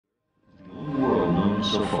come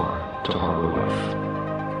so far to harbor life.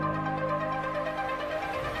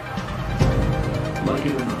 Like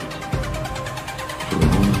it or not, for the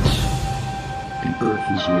moment, the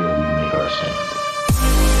Earth is where we make our stand.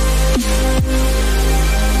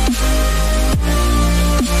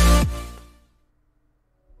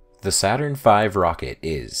 The Saturn V rocket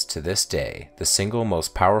is, to this day, the single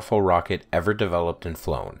most powerful rocket ever developed and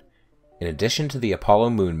flown. In addition to the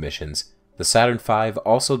Apollo moon missions, the Saturn V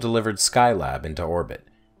also delivered Skylab into orbit,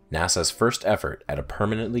 NASA's first effort at a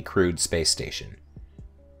permanently crewed space station.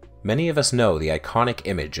 Many of us know the iconic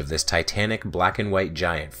image of this titanic black and white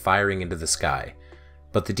giant firing into the sky,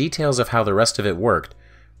 but the details of how the rest of it worked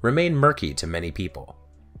remain murky to many people.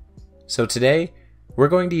 So today, we're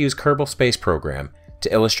going to use Kerbal Space Program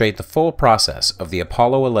to illustrate the full process of the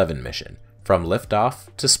Apollo 11 mission, from liftoff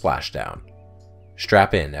to splashdown.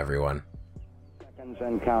 Strap in, everyone. Seconds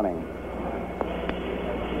and counting.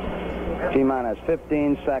 T-minus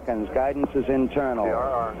 15 seconds. Guidance is internal.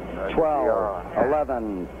 12,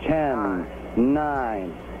 11, 10,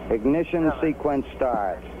 9. Ignition sequence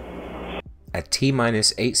starts. At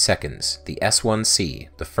T-minus 8 seconds, the S1C,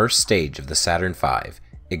 the first stage of the Saturn V,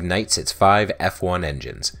 ignites its 5 F1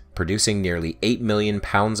 engines, producing nearly 8 million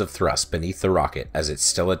pounds of thrust beneath the rocket as it's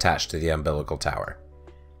still attached to the umbilical tower.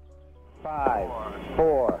 5,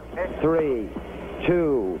 4, 3,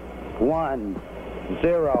 2, 1,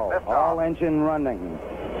 0. All engine running.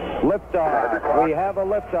 Liftoff. We have a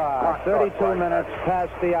liftoff. 32 minutes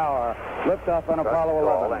past the hour. Liftoff on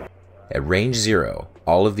Apollo 11. At range 0,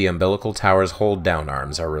 all of the umbilical tower's hold-down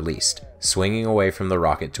arms are released, swinging away from the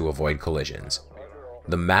rocket to avoid collisions.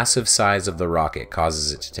 The massive size of the rocket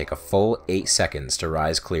causes it to take a full 8 seconds to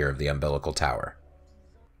rise clear of the umbilical tower.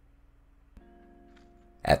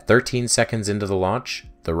 At 13 seconds into the launch,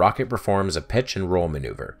 the rocket performs a pitch and roll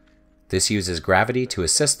maneuver. This uses gravity to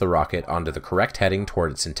assist the rocket onto the correct heading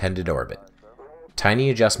toward its intended orbit. Tiny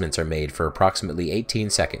adjustments are made for approximately 18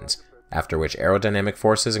 seconds, after which aerodynamic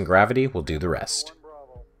forces and gravity will do the rest.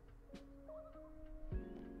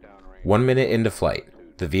 1 minute into flight,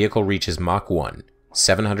 the vehicle reaches Mach 1,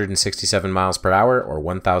 767 miles per hour or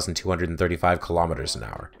 1,235 kilometers an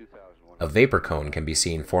hour. A vapor cone can be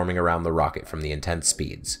seen forming around the rocket from the intense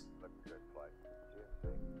speeds.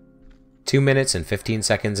 2 minutes and 15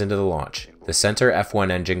 seconds into the launch, the center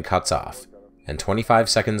F1 engine cuts off, and 25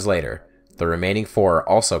 seconds later, the remaining 4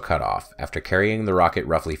 also cut off after carrying the rocket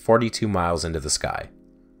roughly 42 miles into the sky.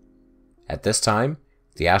 At this time,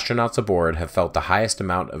 the astronauts aboard have felt the highest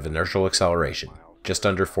amount of inertial acceleration, just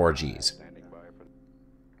under 4 Gs.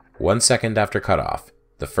 1 second after cutoff,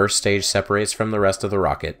 the first stage separates from the rest of the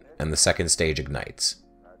rocket and the second stage ignites.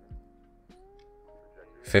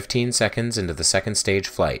 15 seconds into the second stage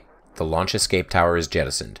flight, the launch escape tower is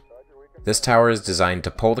jettisoned. This tower is designed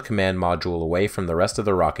to pull the command module away from the rest of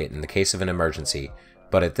the rocket in the case of an emergency,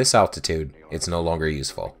 but at this altitude, it's no longer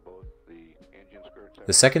useful.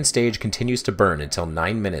 The second stage continues to burn until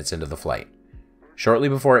 9 minutes into the flight. Shortly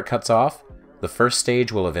before it cuts off, the first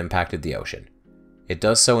stage will have impacted the ocean. It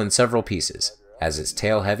does so in several pieces, as it's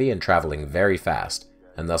tail heavy and traveling very fast,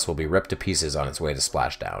 and thus will be ripped to pieces on its way to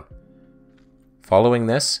splashdown. Following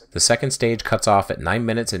this, the second stage cuts off at 9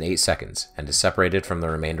 minutes and 8 seconds and is separated from the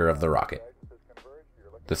remainder of the rocket.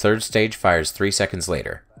 The third stage fires 3 seconds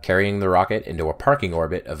later, carrying the rocket into a parking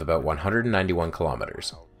orbit of about 191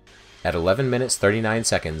 kilometers. At 11 minutes 39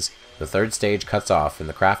 seconds, the third stage cuts off and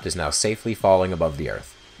the craft is now safely falling above the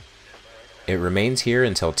Earth. It remains here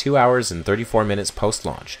until 2 hours and 34 minutes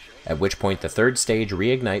post-launch, at which point the third stage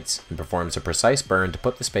reignites and performs a precise burn to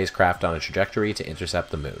put the spacecraft on a trajectory to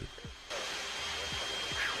intercept the Moon.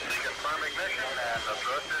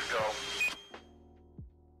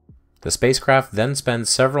 The spacecraft then spends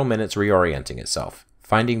several minutes reorienting itself,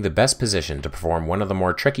 finding the best position to perform one of the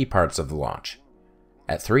more tricky parts of the launch.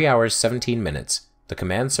 At 3 hours 17 minutes, the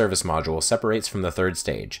command service module separates from the third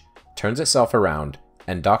stage, turns itself around,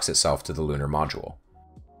 and docks itself to the lunar module.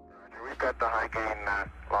 We've got the high gain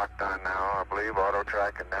locked on now, I believe, auto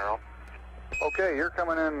tracking now. Okay, you're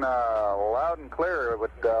coming in loud and clear,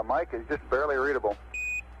 but Mike is just barely readable.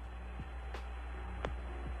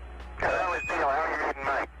 How are you reading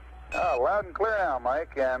Mike? Loud and clear now,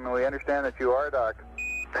 Mike, and we understand that you are docked.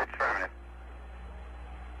 That's right.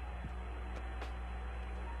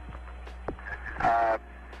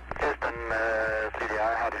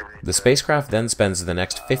 The spacecraft then spends the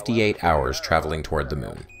next 58 hours traveling toward the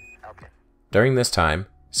Moon. During this time,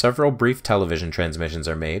 several brief television transmissions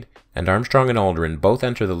are made, and Armstrong and Aldrin both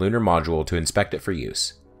enter the lunar module to inspect it for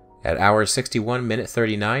use. At hour 61 minute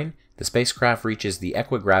 39, the spacecraft reaches the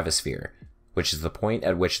equigravisphere, which is the point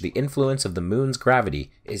at which the influence of the Moon's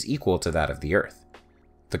gravity is equal to that of the Earth.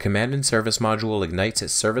 The command and service module ignites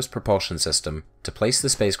its service propulsion system to place the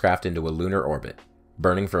spacecraft into a lunar orbit,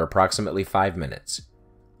 burning for approximately 5 minutes.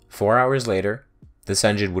 4 hours later, this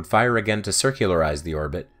engine would fire again to circularize the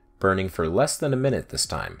orbit, burning for less than a minute this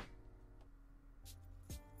time.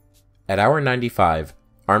 At hour 95,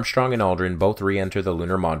 Armstrong and Aldrin both re-enter the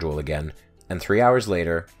lunar module again, and 3 hours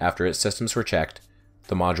later, after its systems were checked,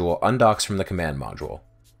 the module undocks from the command module.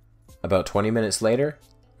 About 20 minutes later,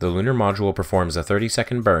 the lunar module performs a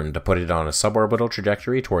 30-second burn to put it on a suborbital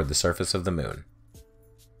trajectory toward the surface of the moon.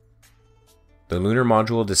 The lunar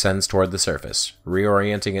module descends toward the surface,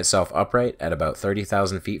 reorienting itself upright at about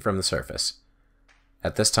 30,000 feet from the surface.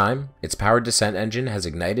 At this time, its powered descent engine has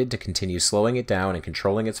ignited to continue slowing it down and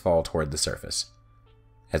controlling its fall toward the surface.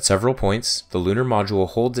 At several points, the lunar module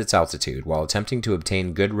holds its altitude while attempting to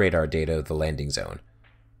obtain good radar data of the landing zone.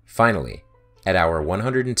 Finally, at hour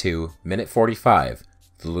 102, minute 45,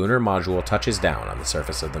 the lunar module touches down on the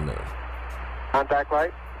surface of the moon. Contact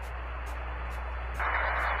light.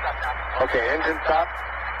 Okay, engine stop.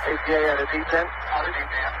 APA at a descent.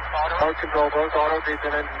 Mode control both auto,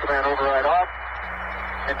 descent engine command override off.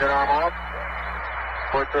 Engine arm off.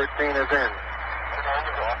 Port 13 is in.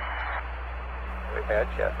 We've had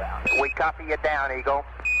shutdown. We copy you down, Eagle.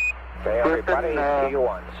 Okay, everybody,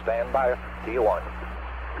 T1. Stand by, T1.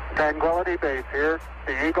 Tranquility Base here.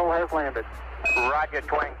 The Eagle has landed. Roger,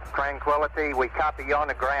 Tranquility. We copy you on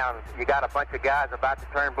the ground. You got a bunch of guys about to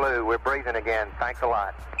turn blue. We're breathing again. Thanks a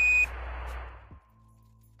lot.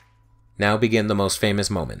 Now begin the most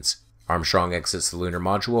famous moments. Armstrong exits the lunar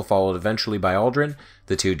module, followed eventually by Aldrin.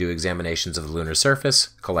 The two do examinations of the lunar surface,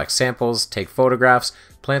 collect samples, take photographs,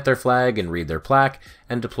 plant their flag and read their plaque,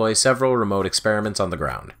 and deploy several remote experiments on the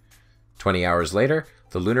ground. 20 hours later,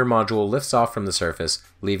 the lunar module lifts off from the surface,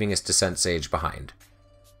 leaving its descent stage behind.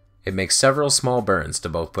 It makes several small burns to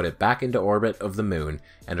both put it back into orbit of the moon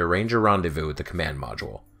and arrange a rendezvous with the command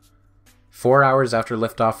module. 4 hours after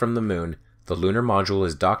liftoff from the moon, the lunar module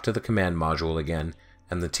is docked to the command module again,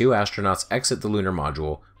 and the two astronauts exit the lunar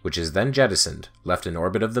module, which is then jettisoned, left in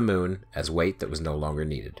orbit of the moon as weight that was no longer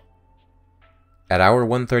needed. At hour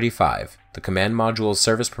 135, the command module's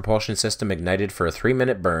service propulsion system ignited for a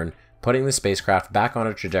 3-minute burn, putting the spacecraft back on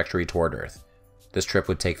a trajectory toward Earth. This trip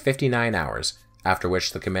would take 59 hours, after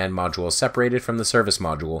which the command module separated from the service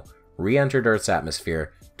module, re-entered Earth's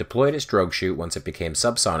atmosphere, deployed its drogue chute once it became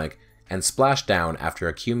subsonic, and splashed down after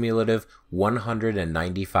a cumulative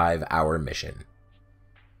 195-hour mission.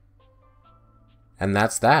 And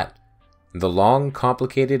that's that. The long,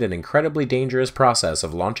 complicated, and incredibly dangerous process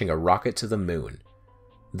of launching a rocket to the moon.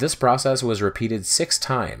 This process was repeated 6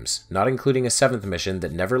 times, not including a 7th mission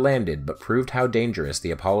that never landed but proved how dangerous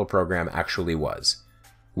the Apollo program actually was.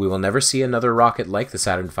 We will never see another rocket like the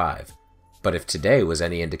Saturn V, but if today was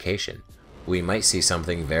any indication, we might see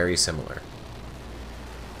something very similar.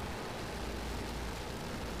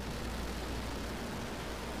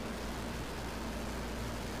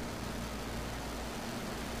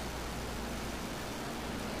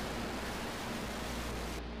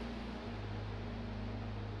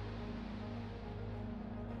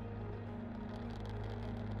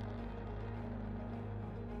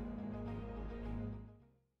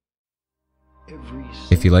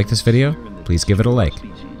 If you like this video, please give it a like.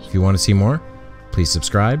 If you want to see more, please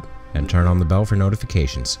subscribe and turn on the bell for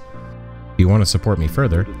notifications. If you want to support me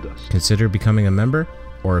further, consider becoming a member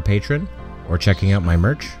or a patron, or checking out my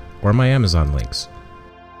merch or my Amazon links.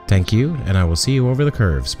 Thank you, and I will see you over the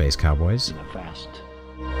curve, Space Cowboys. In a vast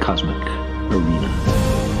cosmic arena.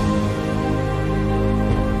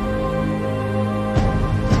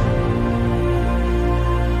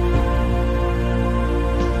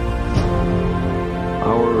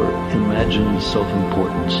 Our imagined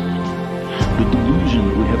self-importance, the